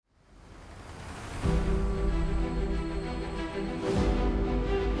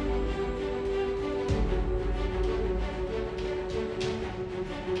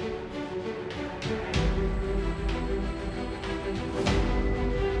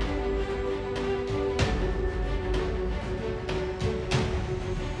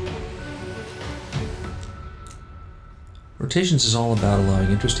Rotations is all about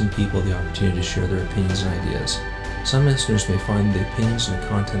allowing interesting people the opportunity to share their opinions and ideas. Some listeners may find the opinions and the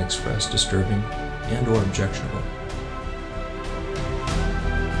content expressed disturbing and or objectionable.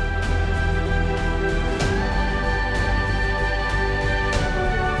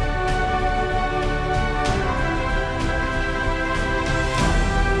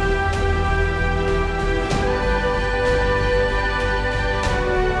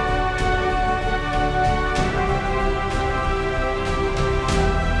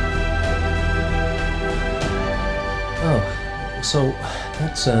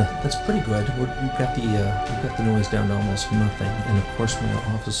 So that's pretty good. We've got the noise down to almost nothing, and of course my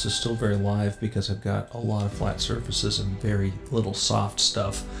office is still very live because I've got a lot of flat surfaces and very little soft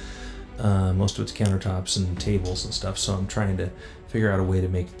stuff. Most of it's countertops and tables and stuff. So I'm trying to figure out a way to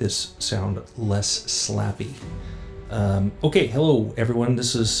make this sound less slappy. Okay, hello everyone.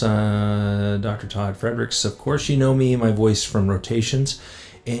 This is Dr. Todd Fredericks. Of course, you know me, my voice from Rotations.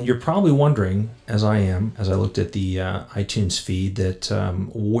 And you're probably wondering, as I am, as I looked at the iTunes feed, that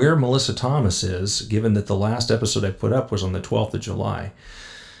where Melissa Thomas is, given that the last episode I put up was on the 12th of July.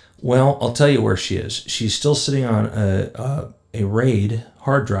 Well, I'll tell you where she is. She's still sitting on a RAID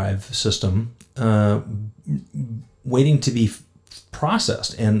hard drive system, waiting to be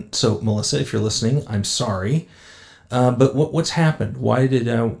processed. And so, Melissa, if you're listening, I'm sorry. But what's happened? Why did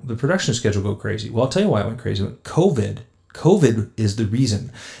the production schedule go crazy? Well, I'll tell you why it went crazy. COVID is the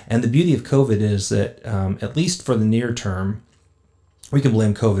reason. And the beauty of COVID is that, at least for the near term, we can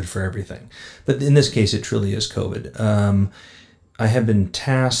blame COVID for everything. But in this case, it truly is COVID. I have been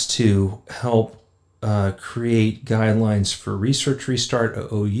tasked to help create guidelines for Research Restart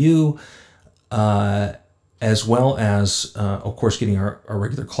OU, as well as, of course, getting our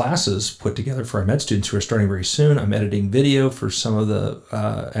regular classes put together for our med students who are starting very soon. I'm editing video for some of the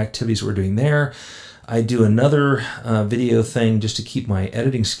activities we're doing there. I do another video thing just to keep my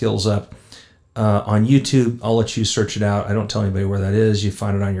editing skills up on YouTube. I'll let you search it out. I don't tell anybody where that is. You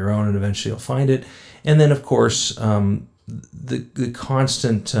find it on your own, and eventually you'll find it. And then, of course, the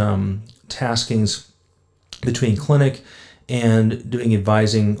constant taskings between clinic and doing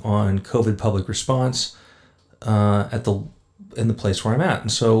advising on COVID public response in the place where I'm at.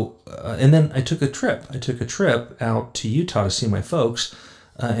 And so, and then I took a trip. Out to Utah to see my folks.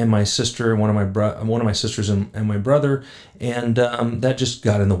 And my sister, one of my sisters, and my brother, and that just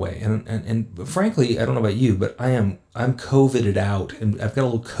got in the way. And frankly, I don't know about you, but I'm COVIDed out, and I've got a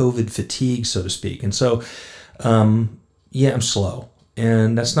little COVID fatigue, so to speak. And so, I'm slow,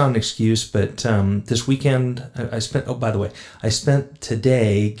 and that's not an excuse. But this weekend, I spent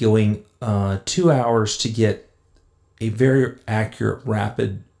today going 2 hours to get a very accurate,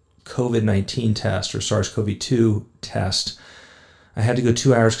 rapid COVID-19 test or SARS-CoV-2 test. I had to go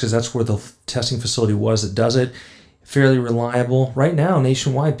 2 hours because that's where the testing facility was that does it. Fairly reliable. Right now,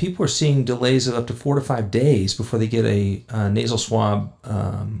 nationwide, people are seeing delays of up to 4 to 5 days before they get a nasal swab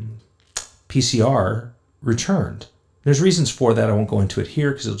PCR returned. There's reasons for that. I won't go into it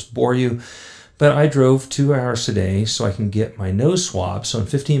here because it'll just bore you. But I drove 2 hours today so I can get my nose swab. So in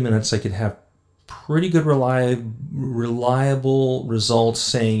 15 minutes, I could have pretty good reliable results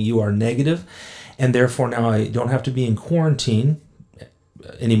saying you are negative. And therefore, now I don't have to be in quarantine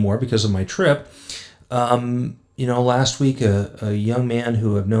anymore because of my trip. Last week a young man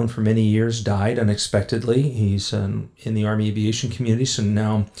who I've known for many years died unexpectedly. He's in the Army aviation community, so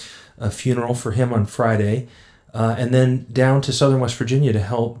now a funeral for him on Friday, and then down to Southern West Virginia to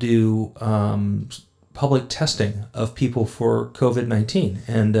help do public testing of people for COVID-19.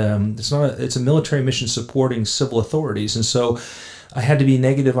 And it's a military mission supporting civil authorities, and so I had to be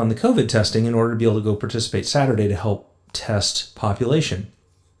negative on the COVID testing in order to be able to go participate Saturday to help test population.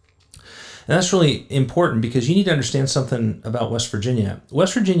 And that's really important because you need to understand something about West Virginia.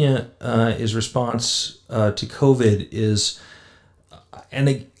 West Virginia's response to COVID is,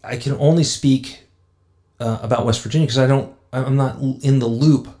 and I can only speak about West Virginia because I'm not in the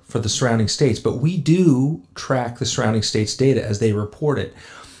loop for the surrounding states, but we do track the surrounding states' data as they report it.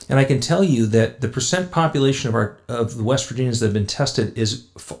 And I can tell you that the percent population of the West Virginians that have been tested is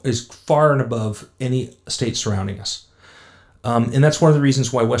far and above any state surrounding us. And that's one of the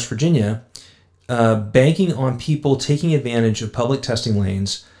reasons why West Virginia, banking on people taking advantage of public testing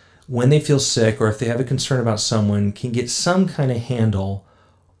lanes when they feel sick or if they have a concern about someone, can get some kind of handle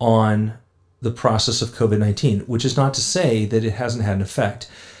on the process of COVID-19, which is not to say that it hasn't had an effect.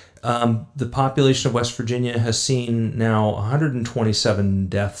 The population of West Virginia has seen now 127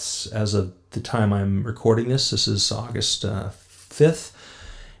 deaths as of the time I'm recording this. This is August 5th.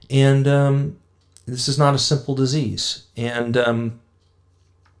 And this is not a simple disease. And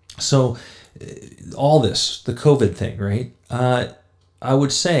so all this, the COVID thing, right? I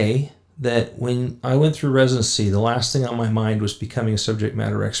would say that when I went through residency, the last thing on my mind was becoming a subject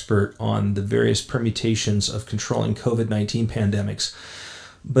matter expert on the various permutations of controlling COVID-19 pandemics.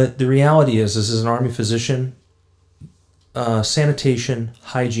 But the reality is, as an Army physician, sanitation,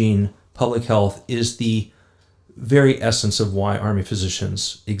 hygiene, public health is the very essence of why Army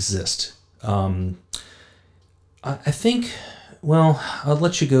physicians exist. I think, well, I'll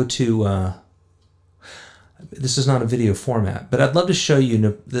let you go to, this is not a video format, but I'd love to show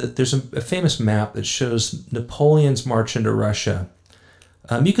you, there's a famous map that shows Napoleon's march into Russia.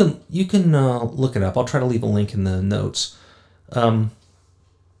 You can look it up. I'll try to leave a link in the notes.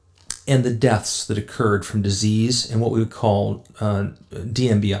 And the deaths that occurred from disease and what we would call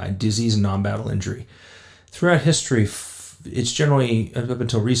DNBI, disease and non-battle injury. Throughout history, it's generally, up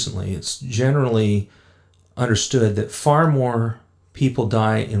until recently, it's generally understood that far more people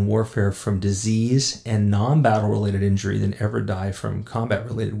die in warfare from disease and non-battle related injury than ever die from combat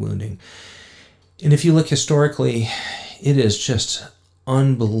related wounding. And if you look historically, it is just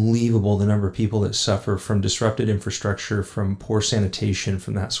unbelievable the number of people that suffer from disrupted infrastructure, from poor sanitation,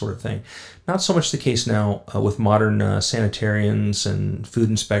 from that sort of thing. Not so much the case now with modern sanitarians and food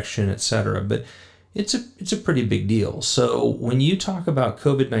inspection, etc., but it's a pretty big deal. So when you talk about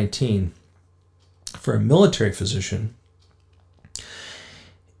COVID-19, for a military physician,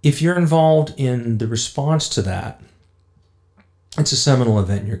 if you're involved in the response to that, it's a seminal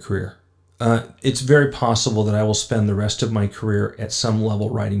event in your career. It's very possible that I will spend the rest of my career at some level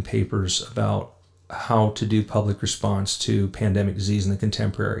writing papers about how to do public response to pandemic disease in the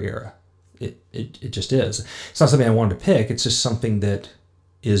contemporary era. It just is. It's not something I wanted to pick. It's just something that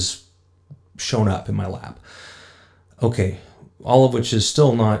is shown up in my lap. Okay, all of which is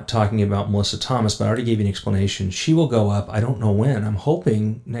still not talking about Melissa Thomas, but I already gave you an explanation. She will go up, I don't know when. I'm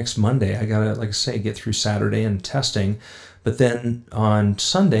hoping next Monday. I gotta, like I say, get through Saturday and testing. But then on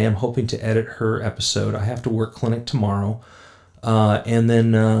Sunday, I'm hoping to edit her episode. I have to work clinic tomorrow. And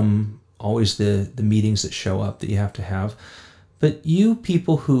then always the meetings that show up that you have to have. But you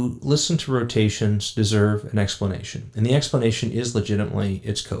people who listen to rotations deserve an explanation. And the explanation is legitimately,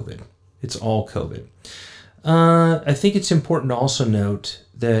 it's COVID. It's all COVID. I think it's important to also note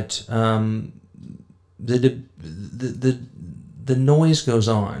that the noise goes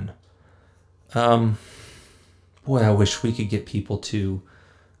on. Boy, I wish we could get people to,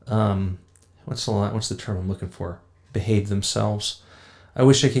 what's the term I'm looking for? Behave themselves. I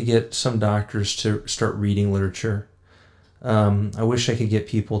wish I could get some doctors to start reading literature. I wish I could get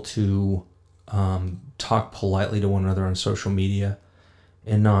people to talk politely to one another on social media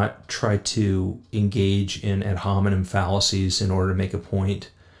and not try to engage in ad hominem fallacies in order to make a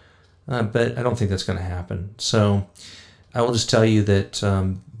point. But I don't think that's going to happen. So I will just tell you that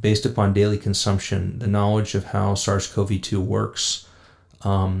based upon daily consumption, the knowledge of how SARS-CoV-2 works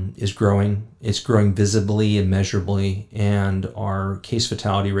is growing. It's growing visibly and measurably, and our case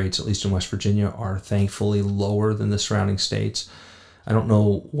fatality rates, at least in West Virginia, are thankfully lower than the surrounding states. I don't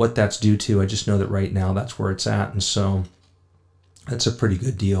know what that's due to. I just know that right now that's where it's at, and so that's a pretty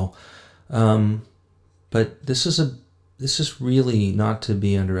good deal. But this is really not to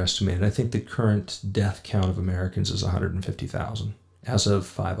be underestimated. I think the current death count of Americans is 150,000 as of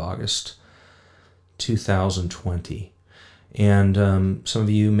 5 August 2020. And some of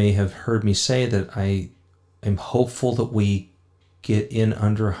you may have heard me say that I am hopeful that we get in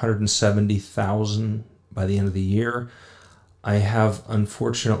under 170,000 by the end of the year. I have,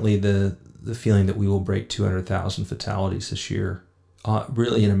 unfortunately, the feeling that we will break 200,000 fatalities this year,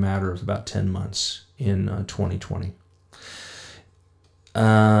 really in a matter of about 10 months in 2020.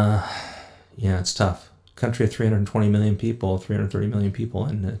 Yeah, it's tough. Country of 320 million people, 330 million people,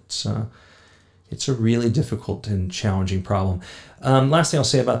 and it's a really difficult and challenging problem. Last thing I'll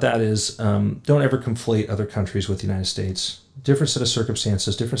say about that is don't ever conflate other countries with the United States. Different set of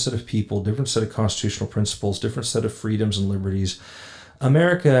circumstances, different set of people, different set of constitutional principles, different set of freedoms and liberties.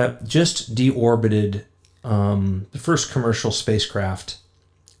 America just deorbited the first commercial spacecraft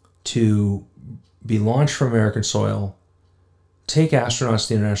to be launched from American soil, take astronauts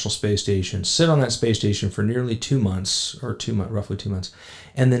to the International Space Station, sit on that space station for nearly 2 months, or roughly 2 months,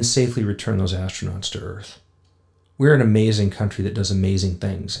 and then safely return those astronauts to Earth. We're an amazing country that does amazing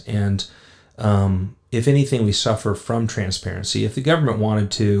things, and if anything, we suffer from transparency. If the government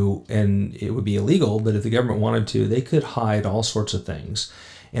wanted to, and it would be illegal, but if the government wanted to, they could hide all sorts of things,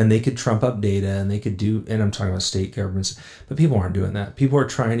 and they could trump up data, and they could do, and I'm talking about state governments, but people aren't doing that. People are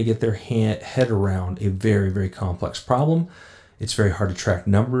trying to get their head around a very, very complex problem. It's very hard to track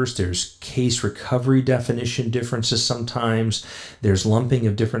numbers. There's case recovery definition differences sometimes. There's lumping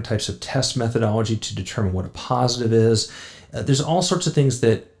of different types of test methodology to determine what a positive is. There's all sorts of things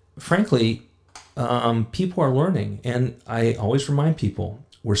that, frankly, people are learning. And I always remind people,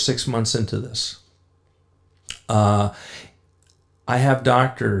 we're 6 months into this. I have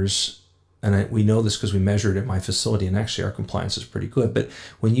doctors, and we know this because we measured at my facility, and actually our compliance is pretty good. But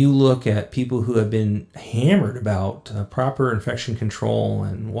when you look at people who have been hammered about proper infection control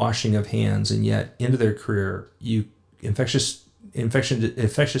and washing of hands, and yet into their career, infectious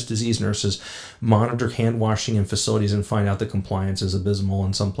disease nurses monitor hand washing in facilities and find out the compliance is abysmal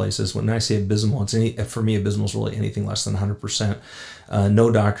in some places. When I say abysmal, for me, abysmal is really anything less than 100%.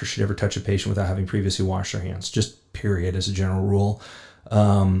 No doctor should ever touch a patient without having previously washed their hands, just period, as a general rule.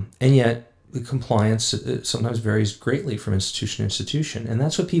 And yet the compliance sometimes varies greatly from institution to institution. And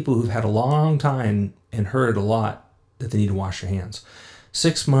that's what people who've had a long time and heard a lot that they need to wash their hands.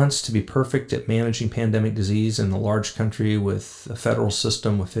 6 months to be perfect at managing pandemic disease in a large country with a federal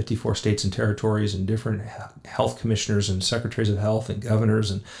system with 54 states and territories and different health commissioners and secretaries of health and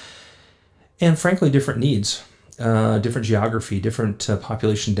governors and frankly, different needs, different geography, different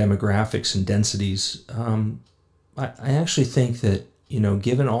population demographics and densities. I actually think that,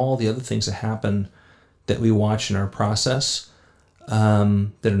 given all the other things that happen that we watch in our process that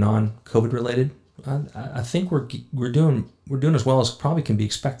are non-COVID related, I think we're doing as well as probably can be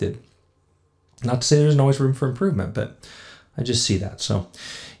expected. Not to say there's always room for improvement, but I just see that. So,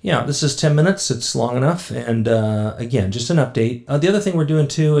 yeah, this is 10 minutes. It's long enough. And again, just an update. The other thing we're doing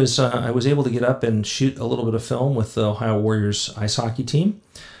too is I was able to get up and shoot a little bit of film with the Ohio Warriors ice hockey team.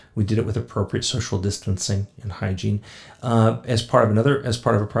 We did it with appropriate social distancing and hygiene as part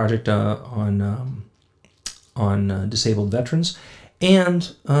of a project on disabled veterans,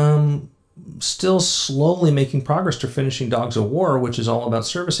 and still slowly making progress to finishing Dogs of War, which is all about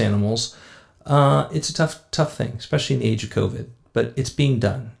service animals. It's a tough thing, especially in the age of COVID, but it's being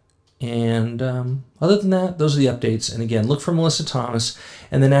done. And other than that, those are the updates. And again, look for Melissa Thomas.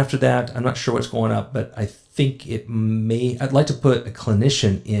 And then after that, I'm not sure what's going up, but I think I'd like to put a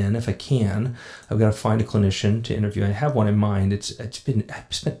clinician in if I can. I've got to find a clinician to interview. I have one in mind. I've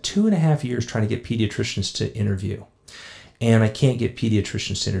spent 2.5 years trying to get pediatricians to interview. And I can't get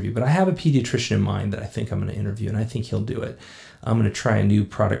pediatricians to interview, but I have a pediatrician in mind that I think I'm going to interview, and I think he'll do it. I'm going to try a new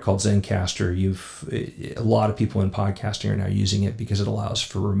product called Zencastr. A lot of people in podcasting are now using it because it allows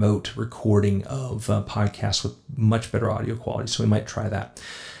for remote recording of podcasts with much better audio quality. So we might try that.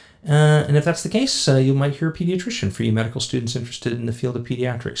 And if that's the case, you might hear a pediatrician for you medical students interested in the field of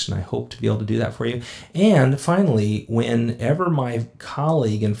pediatrics, and I hope to be able to do that for you. And finally, whenever my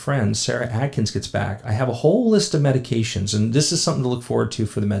colleague and friend Sarah Adkins gets back, I have a whole list of medications, and this is something to look forward to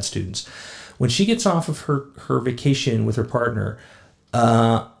for the med students. When she gets off of her vacation with her partner,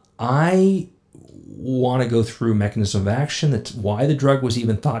 I want to go through mechanism of action, that's why the drug was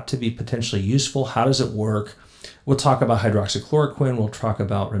even thought to be potentially useful, how does it work. We'll talk about hydroxychloroquine, we'll talk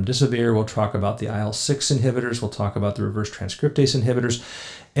about remdesivir, we'll talk about the IL-6 inhibitors, we'll talk about the reverse transcriptase inhibitors,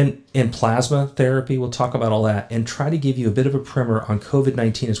 and plasma therapy. We'll talk about all that and try to give you a bit of a primer on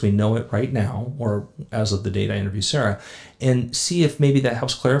COVID-19 as we know it right now, or as of the date I interviewed Sarah, and see if maybe that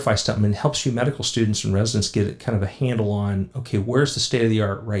helps clarify something and helps you medical students and residents get kind of a handle on, okay, where's the state of the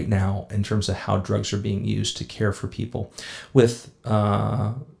art right now in terms of how drugs are being used to care for people with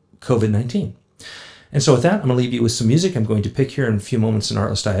COVID-19. And so with that, I'm going to leave you with some music. I'm going to pick here in a few moments in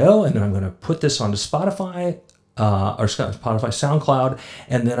Artlist.io, and then I'm going to put this onto Spotify, or Spotify SoundCloud,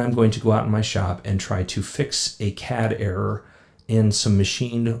 and then I'm going to go out in my shop and try to fix a CAD error in some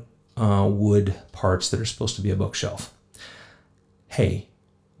machined wood parts that are supposed to be a bookshelf. Hey,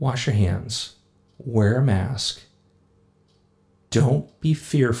 wash your hands, wear a mask, don't be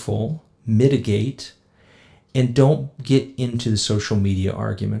fearful, mitigate, and don't get into the social media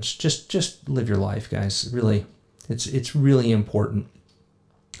arguments. Just live your life, guys. Really, it's really important.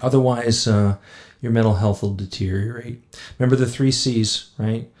 Otherwise, your mental health will deteriorate. Remember the 3 C's,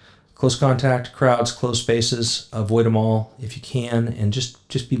 right? Close contact, crowds, close spaces. Avoid them all if you can, and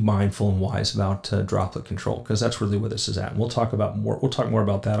just be mindful and wise about droplet control, because that's really where this is at. And we'll talk more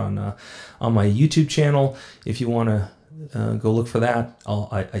about that on my YouTube channel. If you want to go look for that,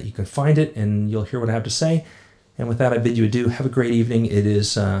 you can find it, and you'll hear what I have to say. And with that, I bid you adieu. Have a great evening. It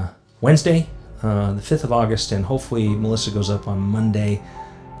is Wednesday, the 5th of August, and hopefully Melissa goes up on Monday,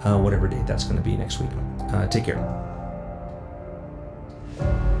 whatever date that's going to be next week. Take care.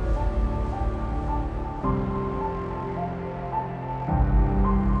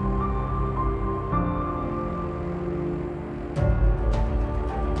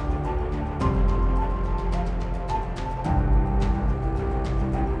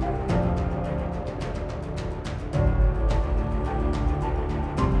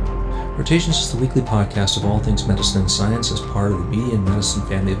 Rotations is the weekly podcast of all things medicine and science as part of the Media and Medicine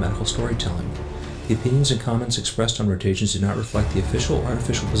family of medical storytelling. The opinions and comments expressed on Rotations do not reflect the official or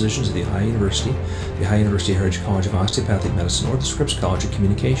unofficial positions of the Ohio University, the Ohio University Heritage College of Osteopathic Medicine, or the Scripps College of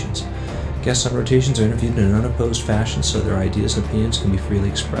Communications. Guests on Rotations are interviewed in an unopposed fashion so their ideas and opinions can be freely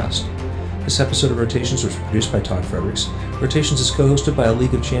expressed. This episode of Rotations was produced by Todd Fredericks. Rotations is co-hosted by a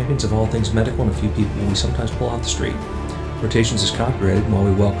league of champions of all things medical and a few people we sometimes pull off the street. Rotations is copyrighted, and while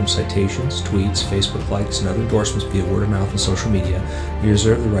we welcome citations, tweets, Facebook likes, and other endorsements via word of mouth and social media, we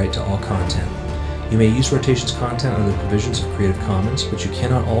reserve the right to all content. You may use Rotations content under the provisions of Creative Commons, but you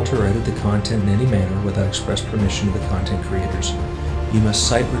cannot alter or edit the content in any manner without express permission of the content creators. You must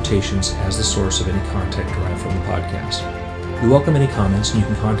cite Rotations as the source of any content derived from the podcast. We welcome any comments, and you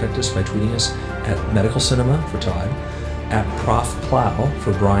can contact us by tweeting us at Medical Cinema for Todd, at Prof Plow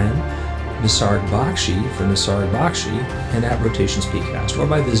for Brian, Nisarg Bakshi for Nisarg Bakshi, and at Rotations PCast, or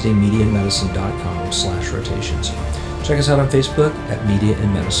by visiting mediaandmedicine.com/rotations. Check us out on Facebook at Media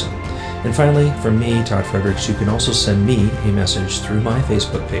and Medicine. And finally, from me, Todd Fredericks, you can also send me a message through my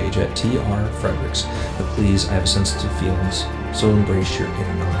Facebook page at TR Fredericks. But please, I have sensitive feelings, so embrace your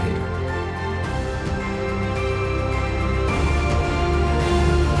inner non-hater.